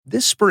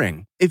This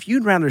spring, if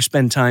you'd rather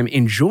spend time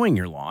enjoying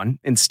your lawn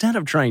instead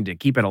of trying to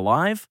keep it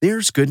alive,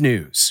 there's good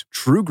news.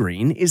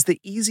 TruGreen is the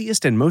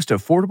easiest and most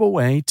affordable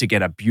way to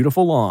get a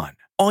beautiful lawn.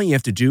 All you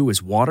have to do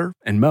is water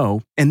and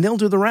mow, and they'll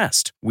do the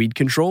rest. Weed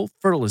control,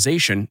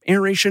 fertilization,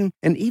 aeration,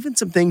 and even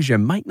some things you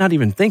might not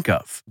even think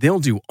of. They'll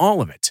do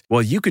all of it,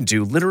 while you can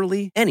do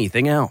literally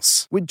anything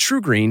else. With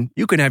TruGreen,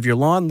 you can have your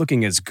lawn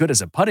looking as good as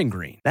a putting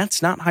green.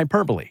 That's not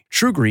hyperbole.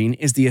 TruGreen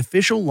is the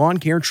official lawn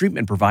care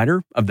treatment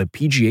provider of the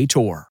PGA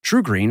Tour.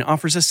 TruGreen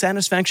offers a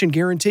satisfaction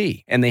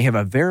guarantee, and they have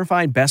a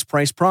verified best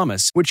price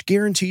promise, which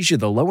guarantees you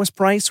the lowest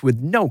price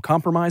with no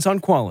compromise on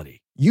quality.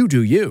 You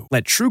do you.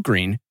 Let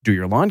TruGreen do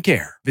your lawn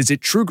care. Visit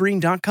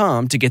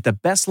TruGreen.com to get the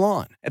best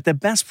lawn at the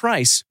best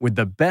price with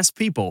the best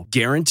people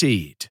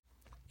guaranteed.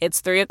 It's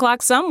 3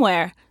 o'clock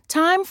somewhere.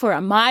 Time for a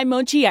My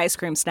Mochi ice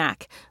cream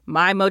snack.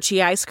 My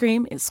Mochi ice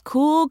cream is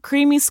cool,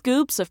 creamy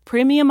scoops of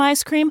premium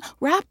ice cream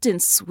wrapped in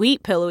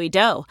sweet, pillowy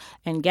dough.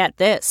 And get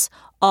this,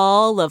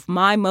 all of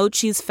My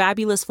Mochi's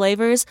fabulous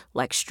flavors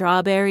like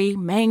strawberry,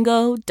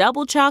 mango,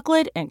 double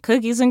chocolate, and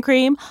cookies and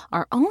cream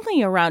are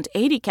only around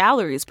 80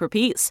 calories per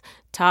piece.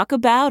 Talk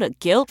about a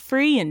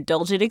guilt-free,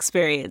 indulgent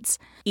experience.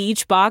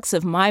 Each box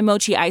of My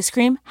Mochi ice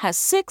cream has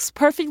 6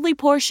 perfectly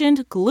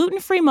portioned,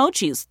 gluten-free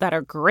mochis that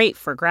are great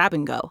for grab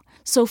and go.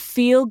 So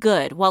feel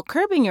good while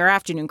curbing your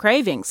afternoon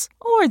cravings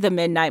or the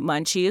midnight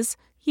munchies.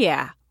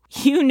 Yeah,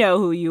 you know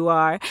who you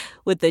are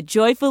with the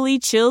joyfully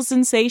chill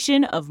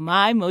sensation of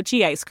My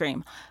Mochi ice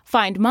cream.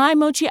 Find My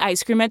Mochi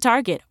ice cream at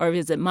Target or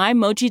visit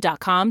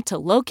MyMochi.com to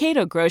locate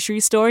a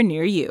grocery store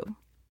near you.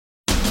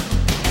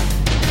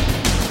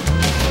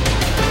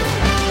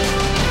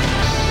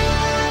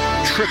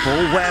 Triple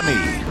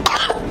whammy.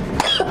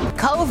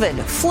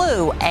 COVID,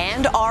 flu,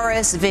 and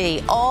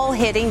RSV all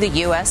hitting the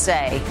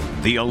USA.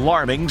 The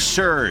alarming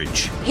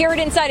surge. Here at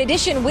Inside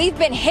Edition, we've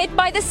been hit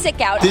by the sick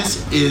out.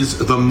 This is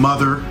the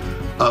mother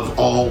of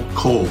all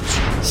colds.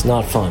 It's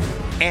not fun.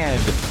 And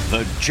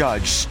the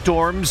judge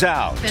storms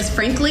out. As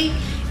frankly,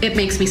 it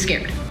makes me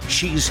scared.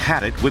 She's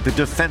had it with the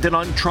defendant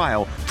on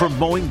trial for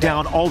mowing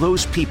down all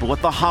those people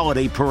at the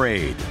holiday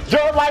parade.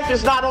 Your life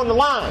is not on the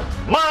line.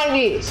 Mine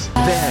is.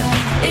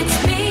 Then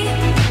it's me.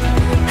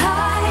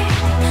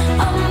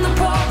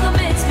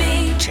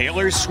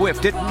 Taylor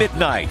Swift at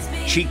midnight.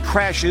 She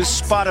crashes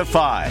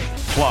Spotify.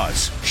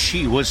 Plus,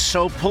 she was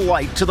so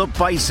polite to the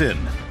bison.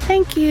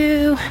 Thank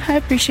you. I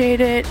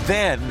appreciate it.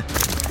 Then,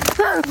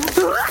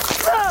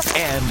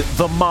 and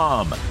the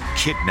mom,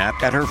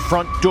 kidnapped at her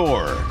front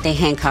door. They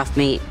handcuffed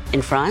me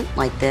in front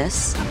like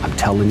this. I'm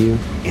telling you,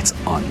 it's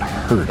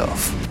unheard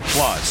of.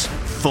 Plus,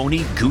 phony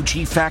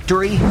Gucci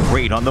factory?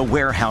 Raid on the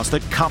warehouse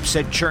that cops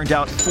said churned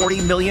out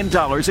 $40 million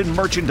in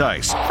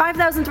merchandise.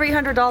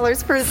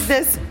 $5,300 for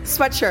this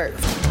sweatshirt.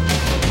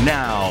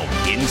 Now,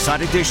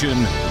 Inside Edition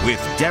with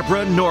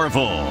Deborah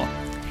Norville.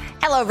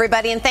 Hello,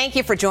 everybody, and thank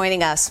you for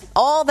joining us.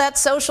 All that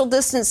social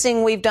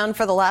distancing we've done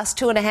for the last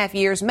 2.5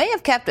 years may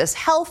have kept us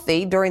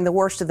healthy during the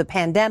worst of the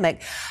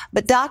pandemic,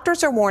 but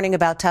doctors are warning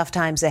about tough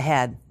times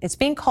ahead. It's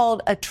being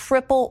called a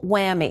triple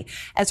whammy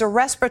as a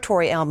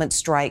respiratory ailment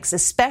strikes,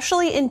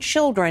 especially in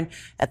children,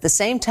 at the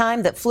same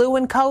time that flu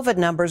and COVID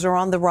numbers are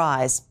on the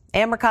rise.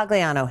 Ann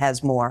Mercogliano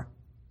has more.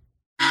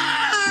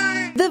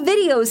 The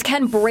videos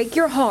can break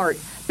your heart.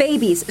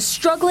 Babies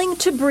struggling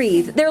to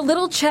breathe, their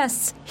little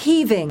chests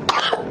heaving.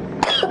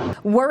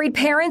 Worried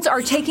parents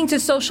are taking to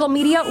social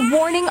media,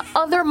 warning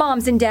other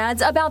moms and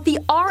dads about the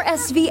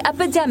RSV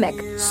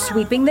epidemic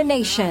sweeping the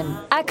nation.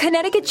 At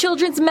Connecticut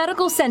Children's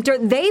Medical Center,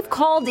 they've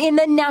called in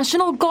the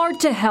National Guard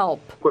to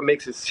help. What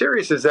makes it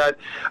serious is that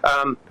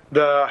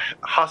the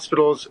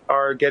hospitals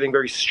are getting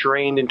very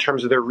strained in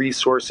terms of their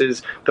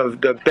resources,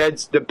 the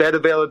beds, the bed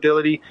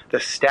availability, the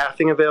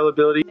staffing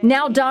availability.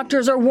 Now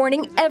doctors are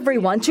warning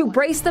everyone to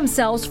brace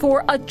themselves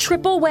for a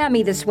triple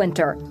whammy this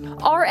winter.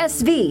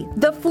 RSV,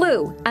 the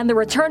flu, and the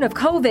return of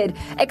COVID,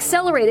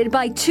 accelerated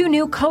by 2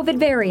 new COVID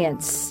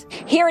variants.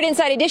 Here at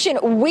Inside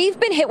Edition, we've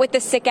been hit with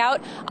the sick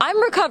out.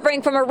 I'm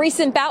recovering from a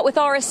recent bout with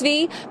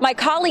RSV. My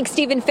colleague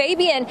Stephen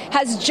Fabian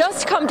has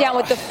just come down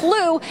with the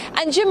flu,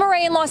 and Jim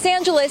Murray in Los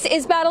Angeles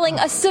is battling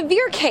a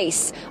severe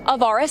case of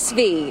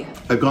RSV.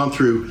 I've gone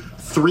through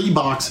 3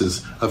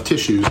 boxes of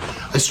tissues.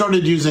 I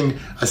started using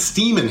a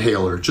steam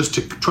inhaler just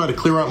to try to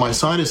clear out my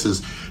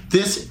sinuses.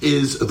 This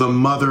is the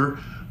mother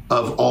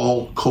of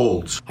all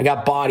colds. I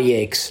got body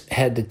aches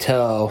head to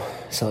toe,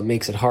 so it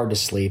makes it hard to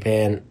sleep,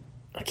 and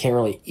I can't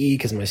really eat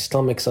because my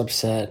stomach's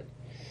upset.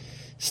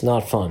 It's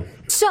not fun.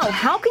 So,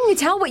 how can you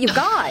tell what you've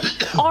got?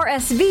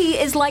 RSV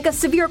is like a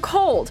severe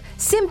cold.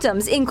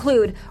 Symptoms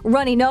include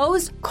runny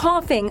nose,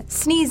 coughing,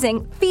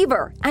 sneezing,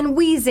 fever, and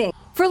wheezing.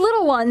 For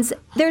little ones,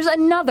 there's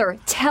another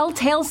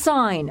telltale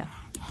sign.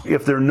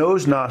 If their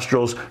nose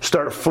nostrils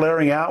start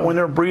flaring out when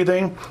they're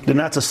breathing, then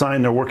that's a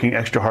sign they're working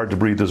extra hard to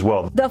breathe as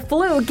well. The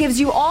flu gives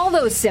you all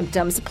those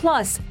symptoms,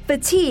 plus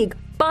fatigue,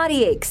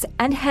 body aches,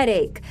 and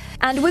headache.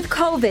 And with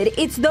COVID,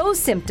 it's those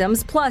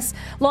symptoms plus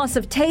loss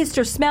of taste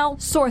or smell,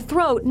 sore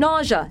throat,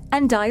 nausea,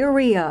 and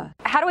diarrhea.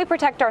 how do we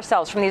protect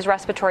ourselves from these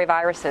respiratory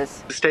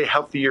viruses? Stay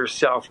healthy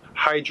yourself.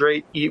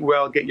 Hydrate, eat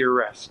well, get your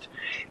rest.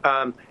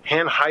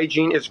 Hand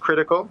hygiene is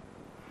critical.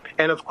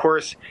 And of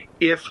course,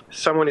 if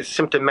someone is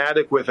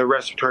symptomatic with a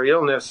respiratory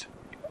illness,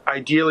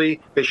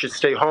 ideally they should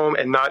stay home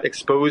and not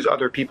expose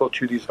other people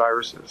to these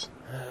viruses.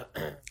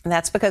 And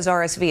that's because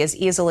RSV is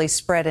easily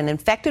spread. An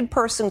infected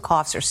person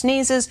coughs or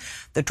sneezes,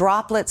 the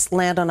droplets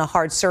land on a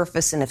hard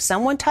surface, and if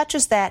someone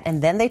touches that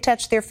and then they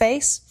touch their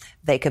face,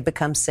 they could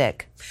become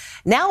sick.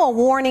 Now a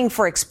warning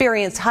for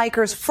experienced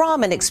hikers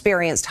from an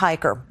experienced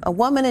hiker. A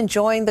woman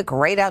enjoying the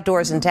great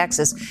outdoors in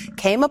Texas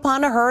came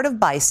upon a herd of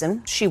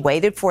bison. She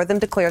waited for them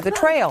to clear the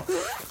trail.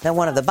 Then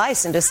one of the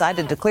bison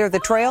decided to clear the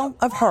trail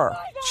of her.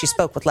 She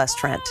spoke with Les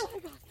Trent.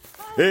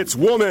 It's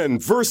woman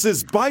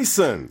versus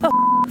bison.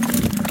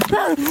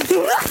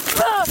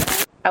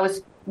 I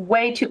was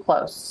way too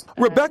close.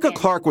 Rebecca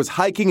Clark was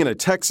hiking in a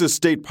Texas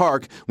state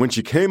park when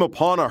she came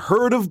upon a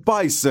herd of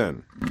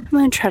bison. I'm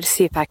going to try to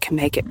see if I can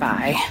make it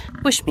by.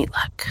 Wish me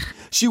luck.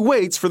 She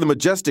waits for the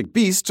majestic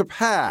beast to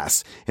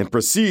pass and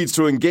proceeds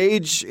to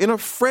engage in a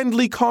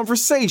friendly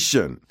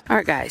conversation. All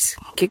right, guys,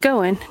 get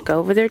going. Go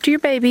over there to your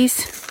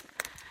babies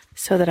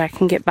so that I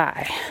can get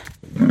by.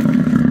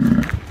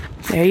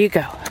 There you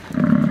go.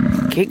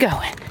 Get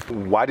going.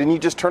 Why didn't you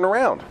just turn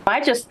around?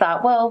 I just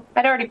thought, well,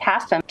 I'd already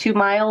passed him 2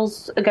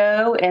 miles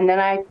ago, and then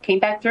I came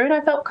back through and I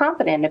felt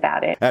confident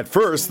about it. At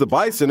first, the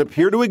bison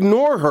appear to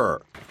ignore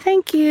her.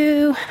 Thank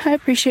you. I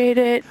appreciate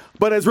it.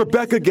 But as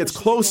Rebecca gets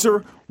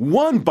closer,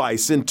 one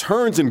bison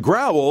turns and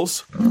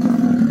growls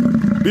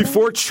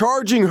before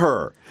charging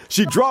her.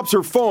 She drops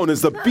her phone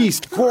as the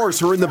beast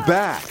gores her in the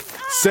back,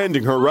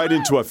 sending her right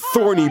into a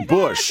thorny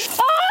bush.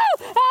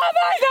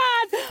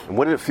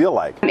 What did it feel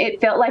like?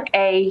 It felt like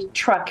a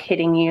truck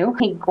hitting you.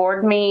 He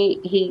gored me.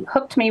 He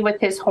hooked me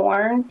with his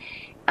horn,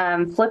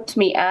 flipped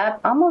me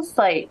up, almost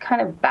like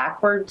kind of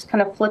backwards,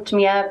 kind of flipped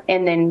me up,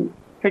 and then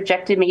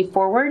projected me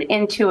forward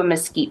into a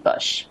mesquite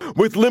bush.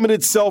 With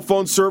limited cell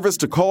phone service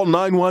to call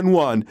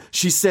 911,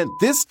 she sent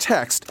this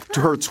text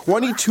to her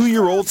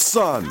 22-year-old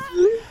son.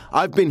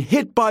 I've been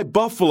hit by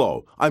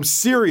buffalo. I'm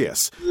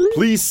serious.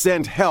 Please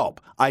send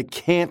help. I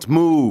can't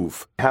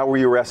move. How were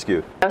you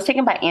rescued? I was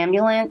taken by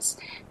ambulance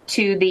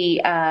to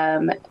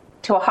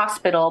a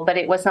hospital, but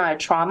it was not a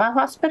trauma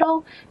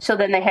hospital. So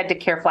then they had to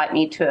care flight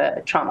me to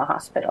a trauma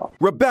hospital.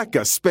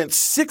 Rebecca spent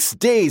 6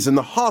 days in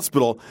the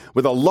hospital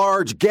with a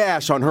large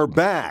gash on her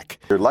back.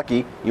 You're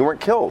lucky you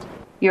weren't killed.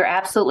 You're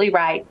absolutely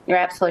right. You're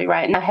absolutely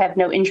right. And I have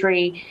no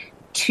injury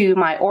to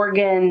my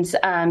organs.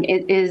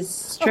 It is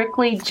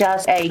strictly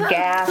just a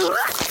gash.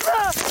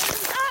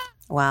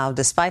 Wow,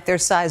 despite their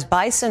size,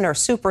 bison are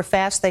super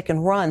fast. They can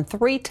run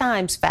 3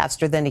 times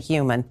faster than a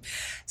human.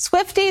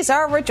 Swifties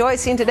are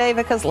rejoicing today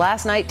because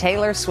last night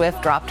Taylor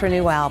Swift dropped her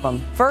new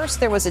album. First,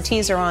 there was a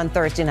teaser on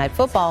Thursday Night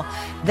Football.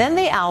 Then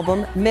the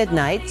album,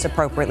 Midnights,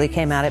 appropriately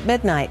came out at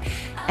midnight.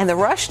 And the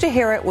rush to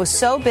hear it was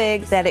so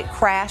big that it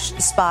crashed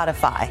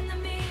Spotify.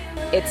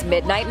 It's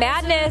Midnight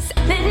Madness.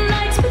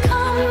 Midnights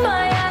become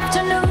my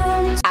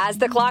afternoons. As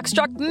the clock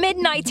struck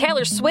midnight,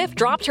 Taylor Swift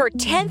dropped her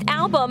 10th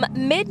album,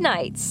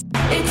 Midnights.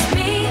 It's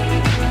me.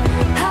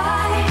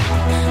 Hi,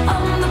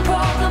 I'm the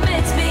problem,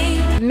 it's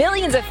me.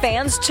 Millions of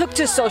fans took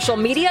to social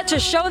media to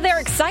show their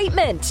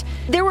excitement.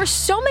 There were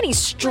so many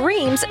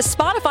streams,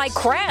 Spotify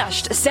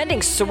crashed, sending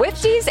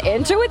Swifties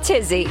into a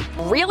tizzy.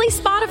 Really,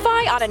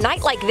 Spotify, on a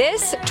night like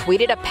this?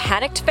 Tweeted a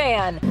panicked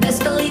fan.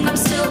 Best believe I'm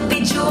still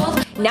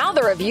bejeweled. Now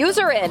the reviews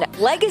are in.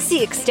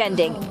 Legacy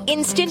extending.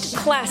 Instant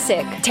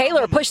classic.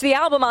 Taylor pushed the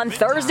album on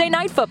Thursday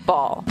Night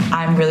Football.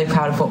 I'm really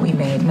proud of what we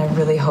made, and I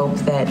really hope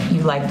that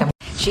you like them.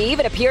 She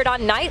even appeared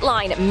on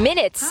Nightline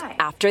minutes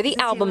after the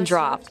album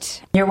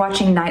dropped. You're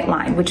watching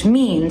Nightline, which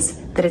means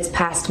that it's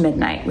past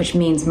midnight, which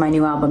means my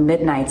new album,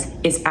 Midnights,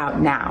 is out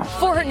now.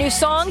 For her new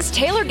songs,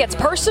 Taylor gets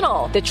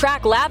personal. The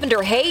track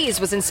Lavender Haze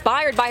was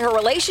inspired by her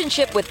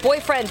relationship with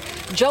boyfriend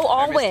Joe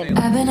Alwyn.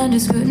 I've been under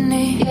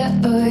scrutiny, yeah,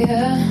 oh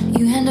yeah,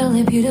 you handle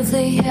it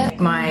beautifully, yeah.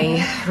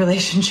 My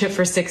relationship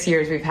for 6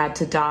 years, we've had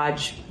to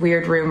dodge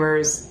weird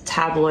rumors,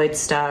 tabloid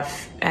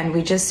stuff, and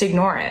we just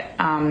ignore it.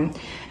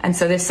 And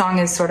so this song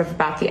is sort of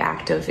about the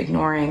act of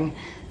ignoring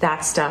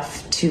that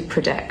stuff to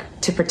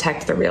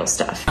protect the real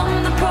stuff.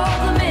 I'm the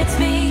problem, it's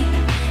me.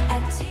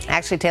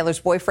 Actually, Taylor's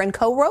boyfriend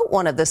co-wrote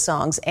one of the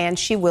songs, and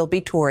she will be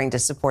touring to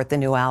support the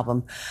new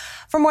album.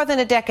 For more than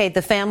a decade,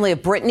 the family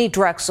of Brittany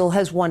Drexel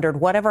has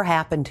wondered whatever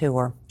happened to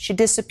her. She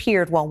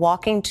disappeared while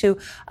walking to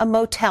a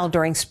motel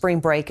during spring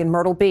break in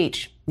Myrtle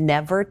Beach,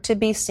 never to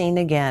be seen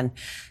again.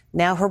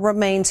 Now her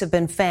remains have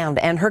been found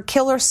and her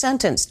killer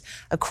sentenced,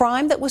 a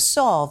crime that was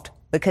solved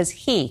because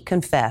he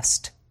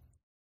confessed.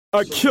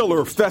 A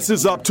killer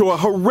fesses up to a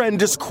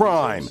horrendous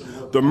crime,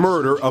 the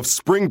murder of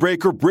spring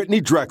breaker Brittany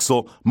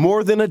Drexel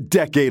more than a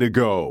decade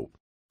ago.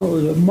 I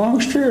was a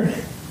monster,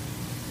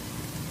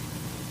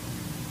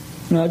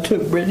 and I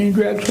took Brittany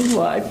Drexel's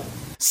life.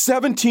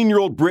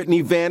 17-year-old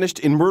Brittany vanished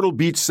in Myrtle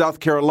Beach, South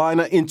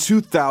Carolina in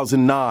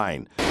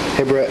 2009.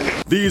 Hey,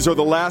 Brett. These are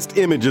the last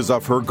images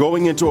of her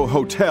going into a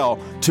hotel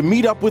to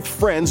meet up with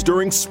friends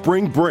during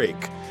spring break.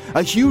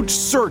 A huge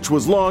search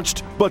was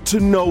launched, but to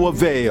no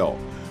avail.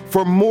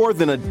 For more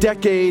than a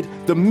decade,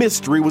 the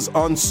mystery was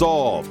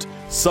unsolved.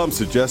 Some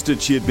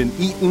suggested she had been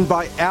eaten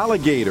by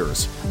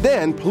alligators.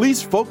 Then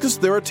police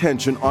focused their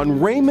attention on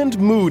Raymond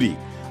Moody,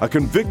 a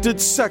convicted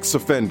sex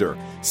offender,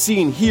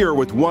 seen here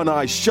with one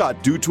eye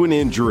shut due to an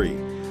injury.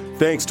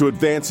 Thanks to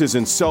advances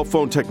in cell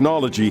phone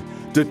technology,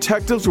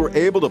 detectives were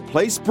able to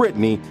place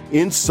Brittany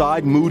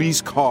inside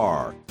Moody's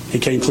car. He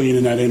came clean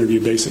in that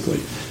interview, basically.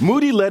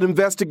 Moody led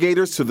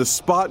investigators to the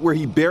spot where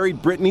he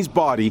buried Brittany's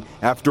body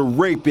after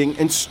raping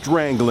and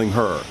strangling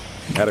her.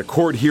 At a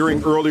court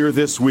hearing earlier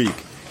this week,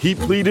 he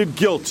pleaded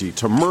guilty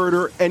to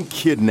murder and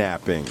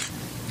kidnapping.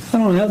 I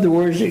don't have the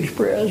words to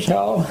express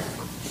how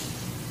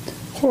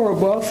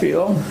horrible I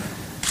feel.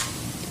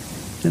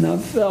 And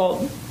I've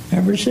felt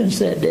ever since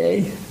that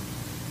day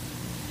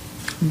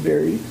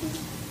very,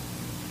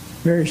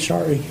 very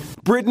sorry.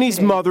 Brittany's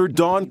mother,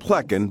 Dawn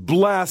Plecken,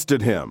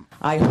 blasted him.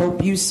 I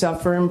hope you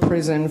suffer in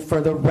prison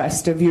for the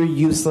rest of your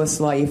useless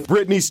life.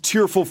 Brittany's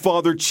tearful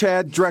father,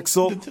 Chad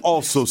Drexel,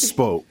 also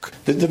spoke.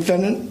 The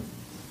defendant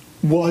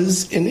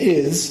was and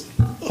is,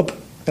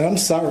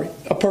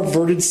 a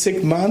perverted,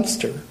 sick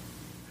monster.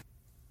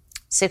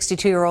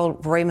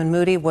 62-year-old Raymond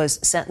Moody was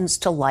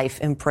sentenced to life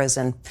in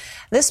prison.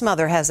 This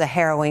mother has a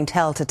harrowing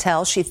tale to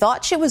tell. She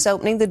thought she was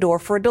opening the door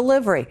for a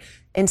delivery.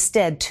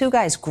 Instead, two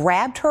guys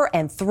grabbed her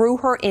and threw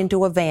her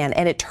into a van,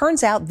 and it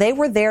turns out they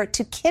were there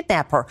to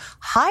kidnap her,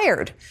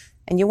 hired.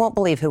 And you won't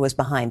believe who was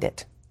behind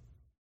it.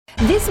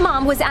 This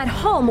mom was at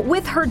home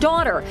with her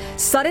daughter.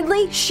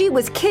 Suddenly, she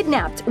was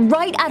kidnapped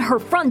right at her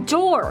front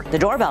door. The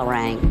doorbell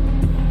rang.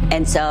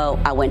 And so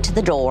I went to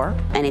the door,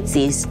 and it's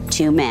these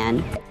two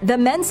men. The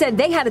men said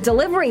they had a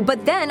delivery,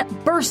 but then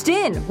burst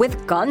in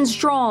with guns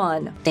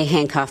drawn. They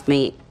handcuffed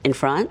me in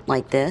front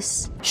like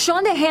this.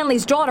 Shonda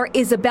Hanley's daughter,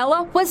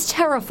 Isabella, was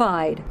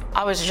terrified.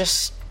 I was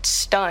just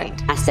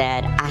stunned. I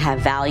said, I have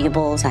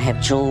valuables, I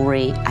have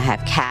jewelry, I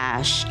have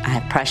cash, I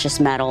have precious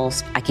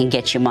metals, I can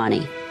get you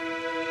money.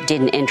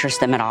 Didn't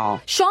interest them at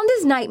all.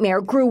 Shonda's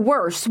nightmare grew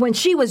worse when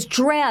she was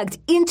dragged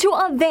into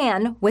a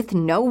van with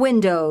no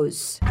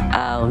windows.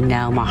 Oh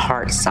no, my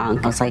heart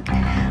sunk. I was like,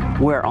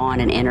 we're on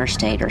an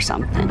interstate or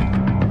something.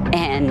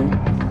 And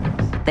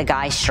the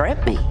guy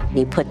stripped me.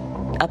 He put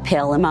a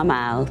pill in my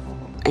mouth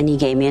and he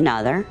gave me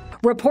another.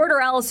 Reporter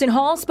Allison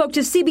Hall spoke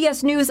to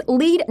CBS News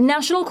lead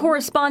national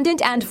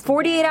correspondent and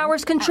 48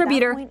 Hours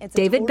contributor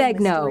David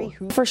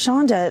Begnaud. For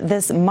Shonda,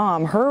 this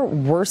mom, her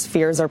worst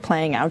fears are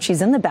playing out.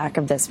 She's in the back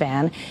of this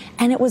van,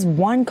 and it was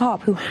one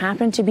cop who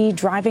happened to be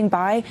driving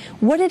by.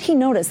 What did he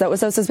notice that was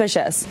so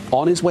suspicious?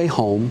 On his way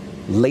home,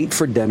 late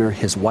for dinner,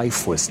 his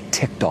wife was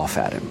ticked off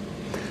at him.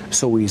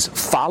 So he's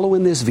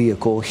following this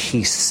vehicle.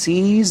 He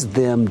sees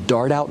them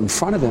dart out in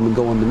front of him and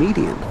go on the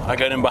median. I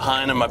got in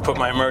behind him. I put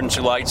my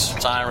emergency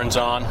lights, sirens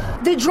on.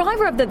 The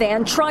driver of the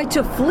van tried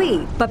to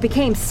flee, but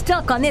became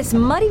stuck on this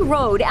muddy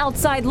road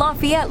outside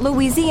Lafayette,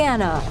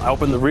 Louisiana. I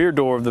opened the rear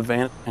door of the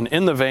van, and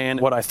in the van,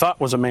 what I thought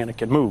was a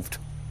mannequin moved.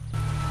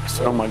 I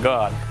said, oh my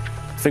God,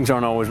 things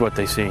aren't always what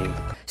they seem.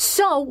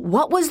 So,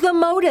 what was the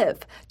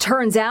motive?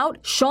 Turns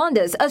out,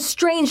 Shonda's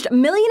estranged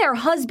millionaire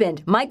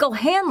husband, Michael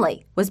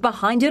Hanley, was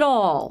behind it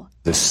all.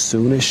 As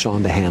soon as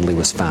Shonda Hanley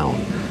was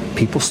found,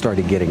 people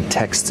started getting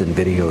texts and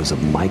videos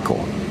of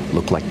Michael.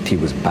 Looked like he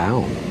was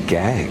bound,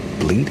 gagged,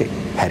 bleeding.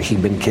 Had he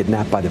been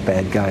kidnapped by the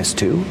bad guys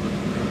too?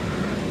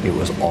 It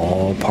was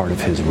all part of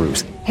his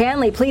ruse.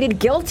 Hanley pleaded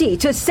guilty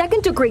to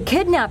second-degree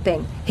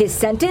kidnapping. His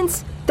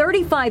sentence,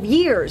 35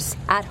 years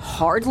at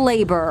hard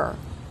labor.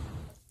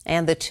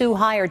 And the two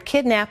hired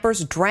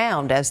kidnappers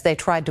drowned as they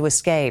tried to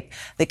escape.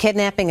 The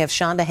kidnapping of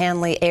Shonda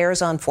Hanley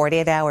airs on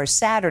 48 Hours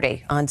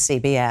Saturday on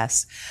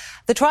CBS.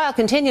 The trial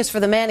continues for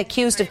the man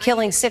accused of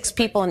killing 6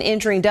 people and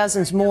injuring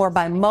dozens more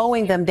by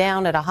mowing them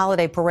down at a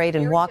holiday parade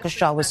in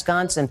Waukesha,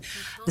 Wisconsin.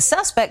 The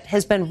suspect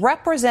has been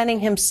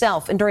representing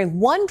himself, and during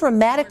one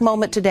dramatic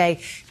moment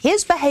today,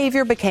 his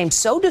behavior became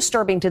so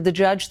disturbing to the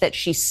judge that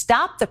she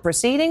stopped the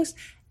proceedings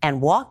and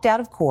walked out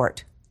of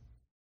court.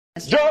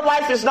 Your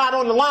life is not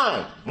on the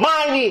line.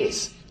 Mine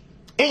is.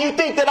 And you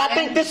think that I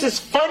think this is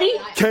funny?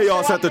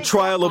 Chaos at the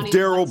trial of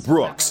Darrell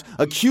Brooks,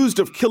 accused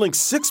of killing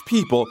 6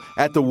 people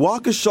at the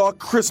Waukesha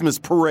Christmas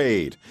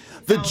parade.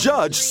 The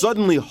judge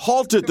suddenly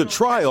halted the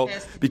trial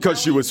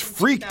because she was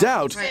freaked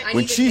out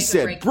when she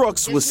said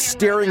Brooks was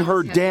staring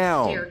her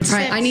down. All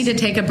right, I need to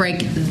take a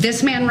break.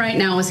 This man right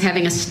now is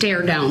having a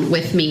stare down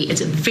with me.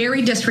 It's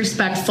very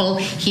disrespectful.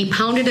 He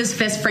pounded his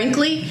fist.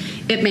 Frankly,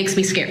 it makes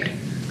me scared.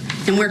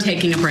 And we're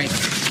taking a break.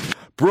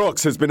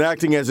 Brooks has been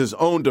acting as his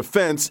own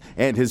defense,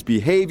 and his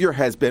behavior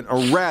has been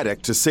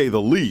erratic, to say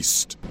the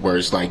least.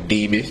 Words like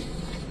demon.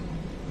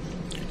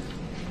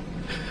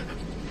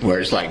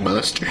 Words like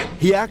monster.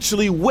 He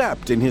actually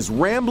wept in his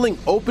rambling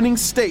opening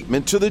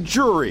statement to the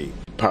jury.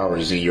 Power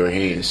is in your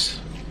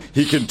hands.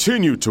 He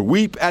continued to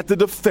weep at the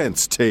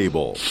defense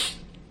table.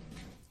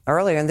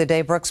 Earlier in the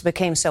day, Brooks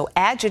became so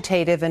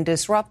agitative and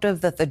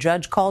disruptive that the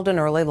judge called an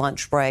early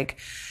lunch break.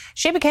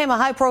 She became a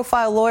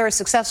high-profile lawyer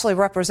successfully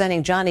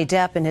representing Johnny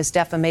Depp in his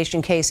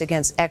defamation case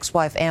against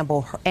ex-wife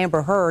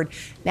Amber Heard.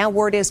 Now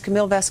word is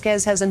Camille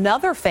Vasquez has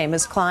another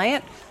famous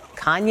client,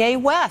 Kanye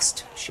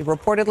West. She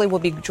reportedly will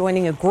be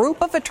joining a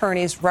group of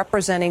attorneys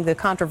representing the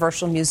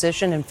controversial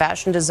musician and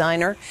fashion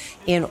designer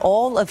in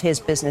all of his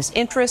business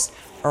interests.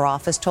 Her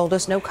office told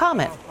us no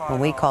comment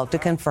when we called to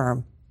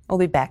confirm. We'll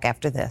be back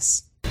after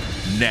this.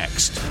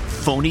 Next,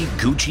 phony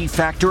Gucci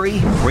factory?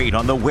 Raid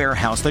on the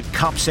warehouse that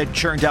cops said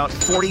churned out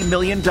 $40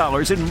 million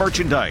in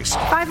merchandise.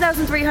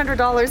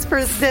 $5,300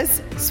 for this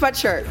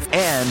sweatshirt.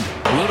 And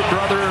little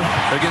brother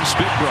against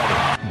big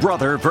brother.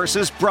 Brother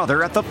versus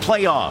brother at the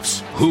playoffs.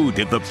 Who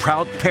did the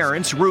proud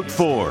parents root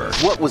for?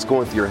 What was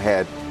going through your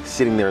head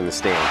sitting there in the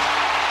stands?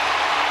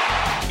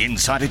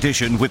 Inside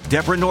Edition with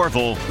Deborah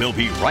Norville. We'll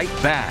be right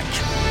back.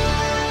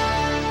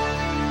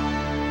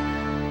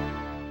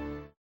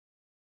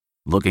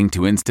 Looking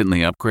to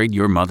instantly upgrade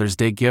your Mother's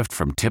Day gift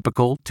from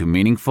typical to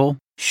meaningful?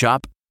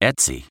 Shop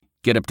Etsy.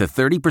 Get up to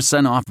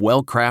 30% off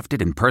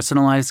well-crafted and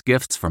personalized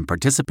gifts from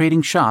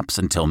participating shops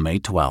until May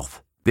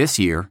 12th. This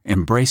year,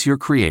 embrace your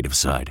creative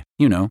side.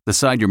 You know, the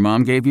side your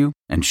mom gave you.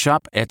 And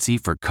shop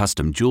Etsy for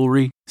custom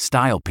jewelry,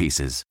 style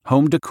pieces,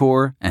 home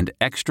decor, and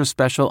extra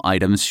special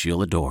items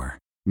she'll adore.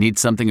 Need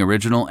something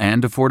original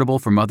and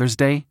affordable for Mother's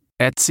Day?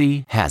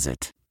 Etsy has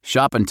it.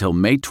 Shop until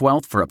May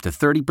 12th for up to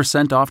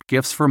 30% off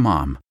gifts for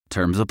mom.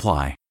 Terms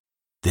apply.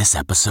 This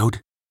episode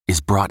is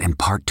brought in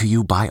part to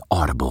you by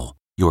Audible,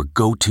 your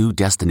go-to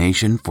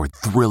destination for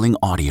thrilling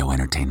audio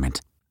entertainment.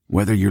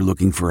 Whether you're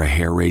looking for a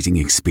hair-raising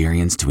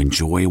experience to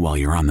enjoy while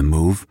you're on the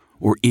move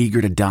or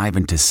eager to dive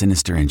into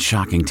sinister and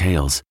shocking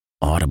tales,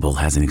 Audible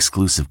has an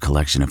exclusive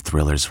collection of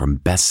thrillers from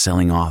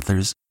best-selling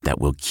authors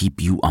that will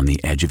keep you on the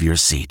edge of your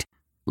seat.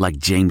 Like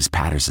James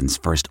Patterson's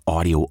first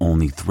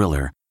audio-only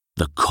thriller,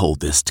 The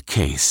Coldest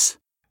Case.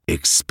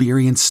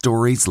 Experience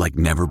stories like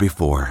never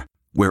before,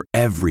 where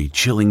every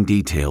chilling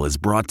detail is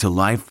brought to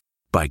life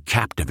by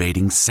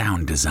captivating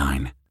sound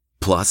design.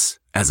 Plus,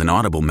 as an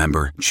Audible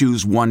member,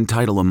 choose one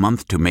title a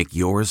month to make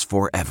yours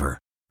forever.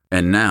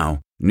 And now,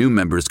 new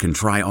members can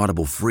try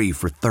Audible free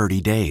for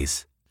 30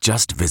 days.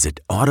 Just visit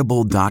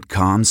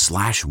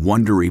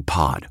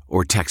audible.com/WonderyPod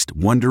or text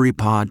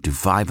WonderyPod to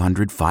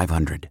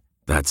 500-500.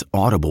 That's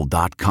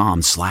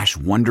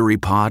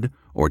audible.com/WonderyPod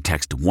or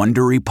text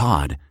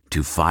WonderyPod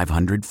to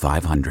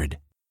 500-500.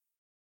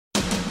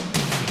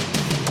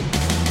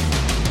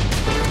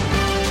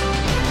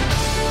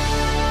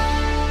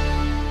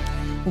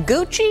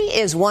 Gucci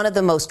is one of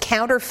the most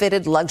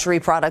counterfeited luxury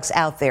products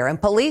out there, and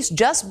police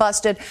just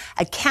busted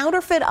a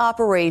counterfeit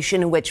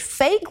operation in which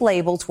fake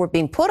labels were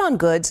being put on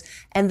goods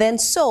and then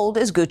sold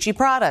as Gucci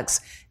products.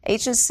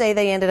 Agents say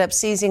they ended up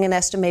seizing an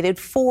estimated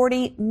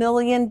 $40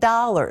 million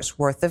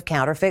worth of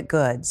counterfeit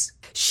goods.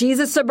 She's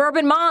a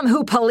suburban mom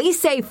who police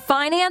say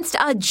financed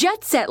a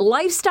jet-set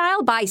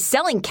lifestyle by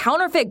selling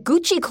counterfeit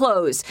Gucci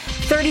clothes.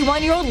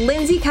 31-year-old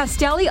Lindsay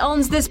Castelli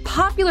owns this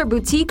popular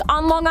boutique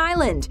on Long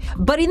Island.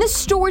 But in the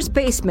store's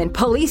basement,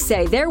 police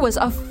say there was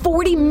a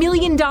 $40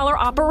 million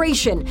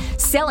operation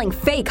selling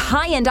fake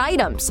high-end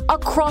items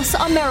across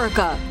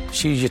America.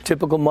 She's your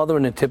typical mother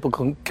in a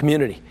typical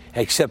community,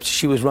 except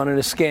she was running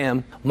a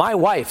scam. My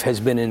wife has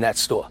been in that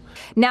store.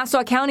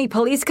 Nassau County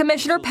Police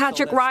Commissioner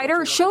Patrick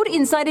Ryder showed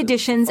Inside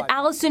Edition's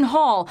Allison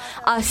Hall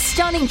a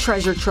stunning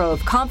treasure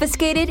trove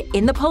confiscated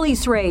in the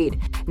police raid.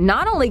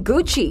 Not only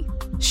Gucci,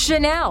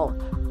 Chanel,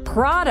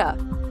 Prada,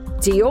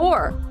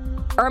 Dior,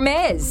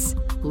 Hermes,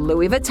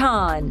 Louis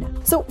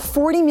Vuitton. So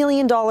 $40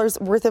 million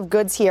worth of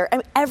goods here.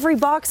 And every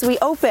box we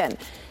open,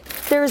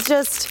 there's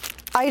just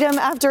item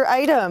after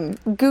item.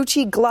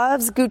 Gucci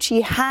gloves,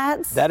 Gucci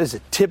hats. That is a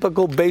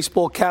typical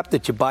baseball cap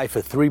that you buy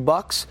for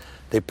 $3.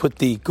 They put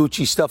the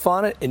Gucci stuff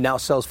on it. It now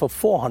sells for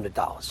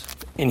 $400.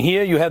 In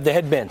here, you have the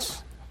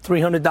headbands.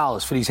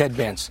 $300 for these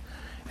headbands.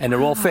 And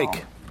they're all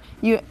fake.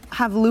 You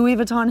have Louis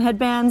Vuitton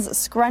headbands,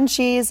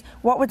 scrunchies.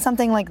 What would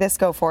something like this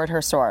go for at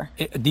her store?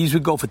 These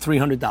would go for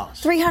 $300.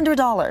 $300.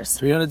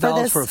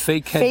 $300 for a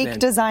fake headband. Fake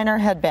designer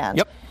headband.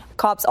 Yep.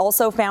 Cops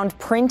also found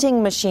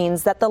printing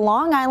machines that the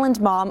Long Island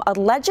mom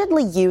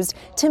allegedly used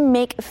to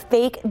make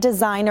fake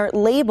designer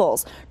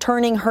labels,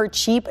 turning her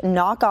cheap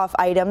knockoff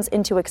items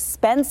into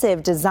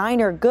expensive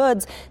designer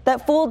goods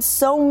that fooled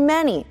so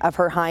many of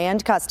her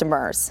high-end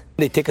customers.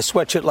 They take a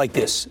sweatshirt like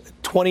this,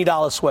 $20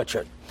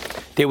 sweatshirt.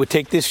 They would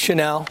take this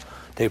Chanel,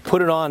 they'd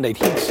put it on, they'd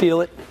heat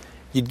seal it.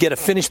 You'd get a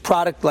finished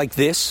product like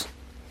this,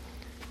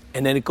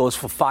 and then it goes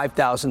for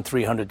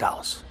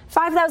 $5,300.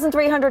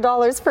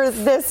 $5,300 for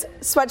this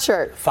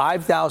sweatshirt.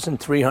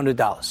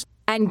 $5,300.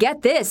 And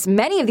get this,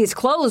 many of these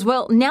clothes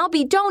will now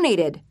be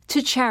donated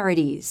to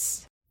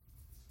charities.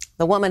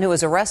 The woman who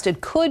was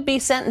arrested could be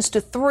sentenced to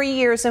 3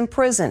 years in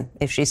prison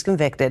if she's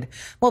convicted.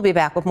 We'll be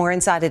back with more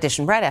Inside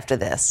Edition right after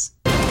this.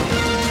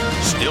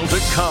 Still to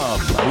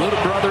come.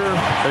 Little brother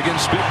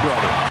against big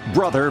brother.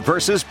 Brother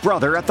versus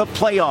brother at the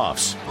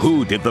playoffs.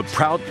 Who did the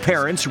proud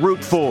parents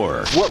root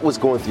for? What was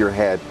going through your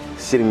head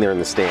sitting there in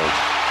the stands?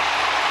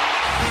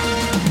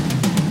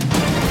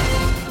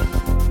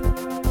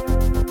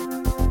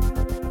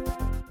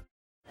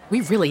 we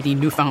really need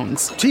new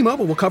phones.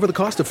 T-Mobile will cover the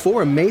cost of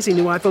 4 amazing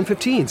new iPhone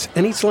 15s,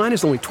 and each line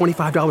is only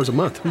 $25 a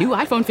month. New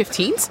iPhone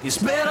 15s? It's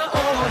better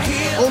over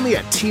here. Only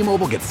at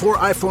T-Mobile, get 4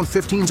 iPhone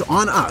 15s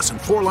on us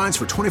and 4 lines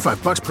for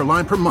 $25 per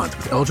line per month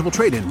with eligible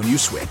trade-in when you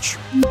switch.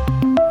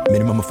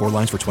 Minimum of 4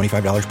 lines for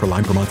 $25 per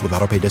line per month with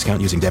autopay discount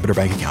using debit or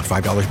bank account.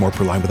 $5 more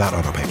per line without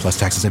autopay, plus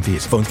taxes and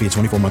fees. Phone fee at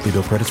 24 monthly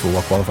bill credits for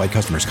well-qualified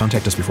customers.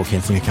 Contact us before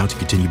canceling account to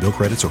continue bill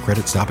credits or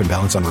credit stop and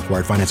balance on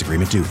required finance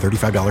agreement due.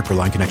 $35 per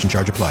line connection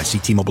charge applies. See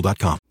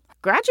T-Mobile.com.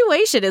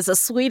 Graduation is a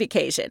sweet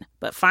occasion,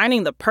 but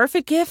finding the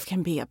perfect gift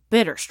can be a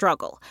bitter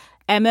struggle.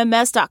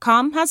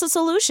 MMS.com has a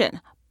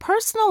solution.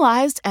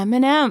 Personalized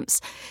M&Ms.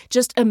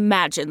 Just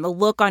imagine the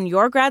look on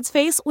your grad's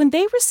face when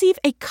they receive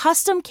a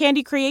custom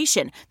candy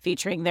creation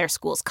featuring their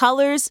school's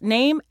colors,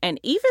 name, and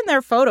even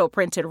their photo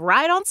printed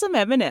right on some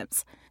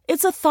M&Ms.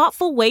 It's a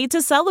thoughtful way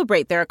to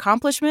celebrate their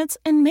accomplishments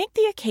and make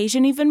the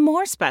occasion even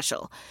more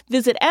special.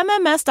 Visit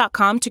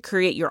MMS.com to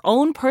create your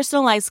own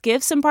personalized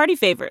gifts and party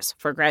favors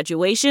for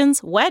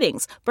graduations,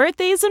 weddings,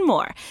 birthdays, and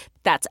more.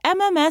 That's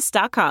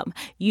MMS.com.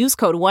 Use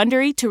code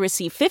WONDERY to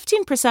receive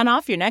 15%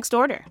 off your next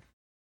order.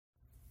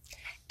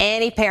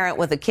 Any parent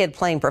with a kid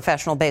playing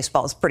professional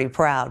baseball is pretty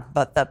proud,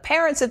 but the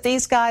parents of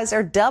these guys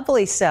are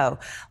doubly so.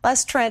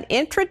 Les Trent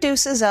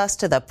introduces us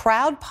to the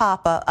proud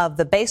papa of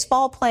the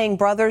baseball-playing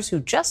brothers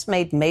who just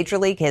made Major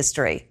League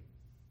history.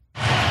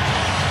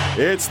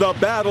 It's the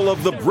battle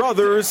of the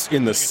brothers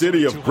in the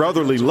city of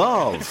brotherly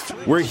love.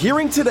 We're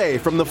hearing today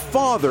from the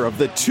father of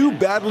the 2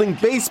 battling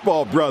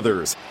baseball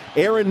brothers,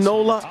 Aaron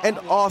Nola and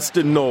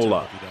Austin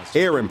Nola.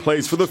 Aaron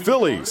plays for the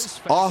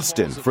Phillies,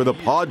 Austin for the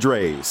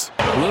Padres.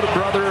 Little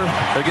brother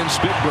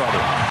against big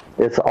brother.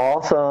 It's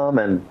awesome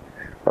and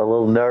a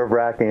little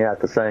nerve-wracking at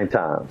the same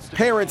time.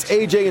 Parents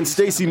AJ and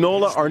Stacy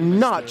Nola are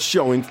not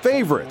showing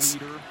favorites.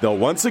 They'll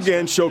once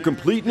again show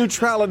complete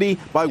neutrality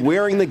by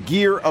wearing the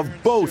gear of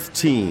both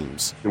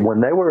teams. When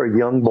they were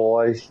young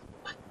boys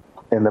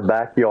in the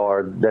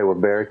backyard, they were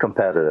very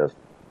competitive,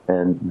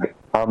 and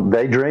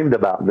they dreamed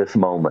about this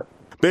moment.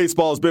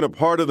 Baseball's been a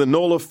part of the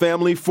Nola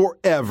family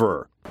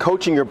forever.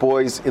 Coaching your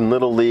boys in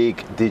Little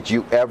League, did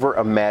you ever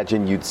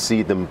imagine you'd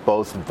see them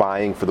both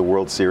vying for the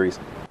World Series?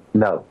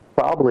 No.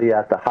 Probably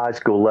at the high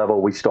school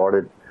level, we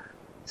started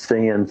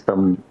seeing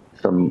some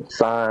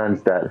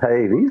signs that,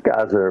 hey, these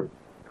guys are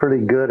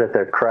pretty good at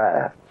their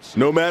craft.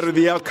 No matter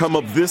the outcome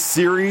of this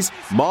series,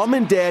 Mom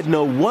and Dad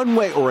know one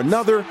way or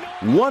another,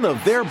 one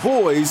of their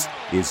boys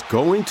is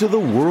going to the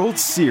World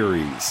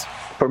Series.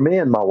 For me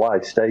and my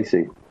wife,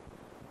 Stacy,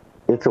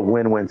 it's a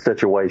win-win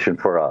situation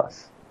for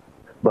us.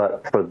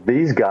 But for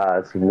these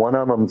guys, one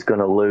of them's going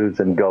to lose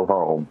and go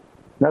home.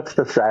 That's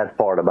the sad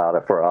part about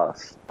it for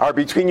us. All right,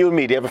 between you and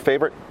me, do you have a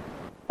favorite?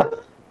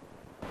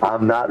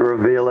 I'm not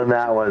revealing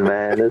that one,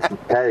 man.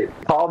 Hey,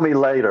 call me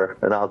later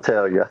and I'll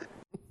tell you.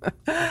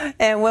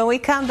 And when we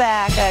come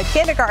back, a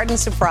kindergarten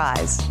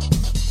surprise.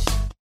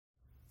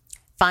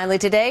 Finally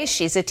today,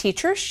 she's a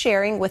teacher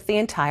sharing with the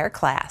entire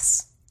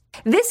class.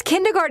 This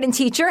kindergarten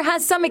teacher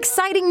has some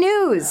exciting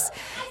news.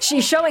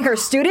 She's showing her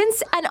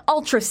students an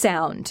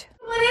ultrasound.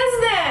 What is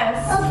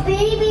this? A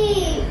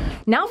baby.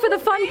 Now for the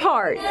fun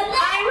part.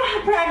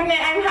 I'm pregnant.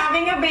 I'm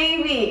having a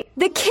baby.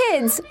 The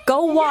kids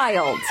go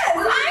wild.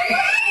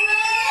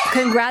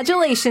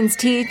 Congratulations,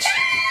 Teach.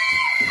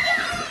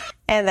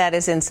 And that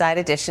is Inside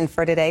Edition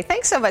for today.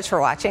 Thanks so much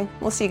for watching.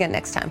 We'll see you again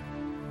next time.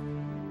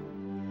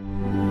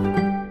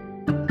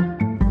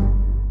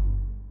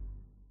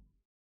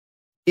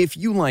 If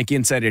you like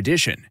Inside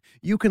Edition,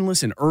 you can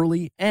listen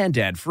early and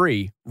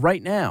ad-free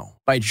right now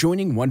by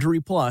joining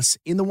Wondery Plus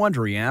in the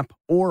Wondery app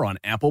or on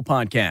Apple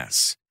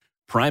Podcasts.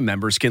 Prime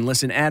members can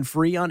listen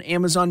ad-free on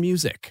Amazon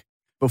Music.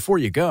 Before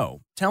you go,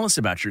 tell us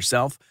about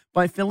yourself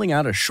by filling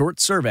out a short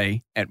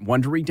survey at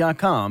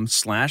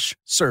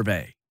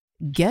Wondery.com/survey.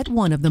 Get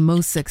one of the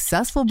most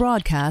successful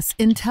broadcasts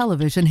in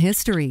television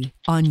history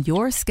on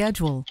your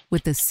schedule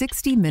with the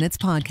 60 Minutes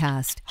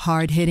podcast.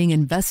 Hard-hitting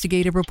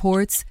investigative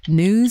reports,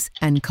 news,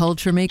 and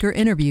culture maker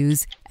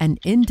interviews, and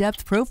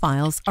in-depth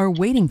profiles are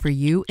waiting for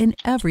you in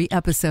every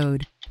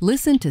episode.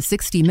 Listen to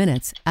 60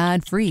 Minutes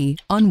ad-free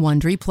on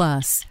Wondery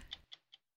Plus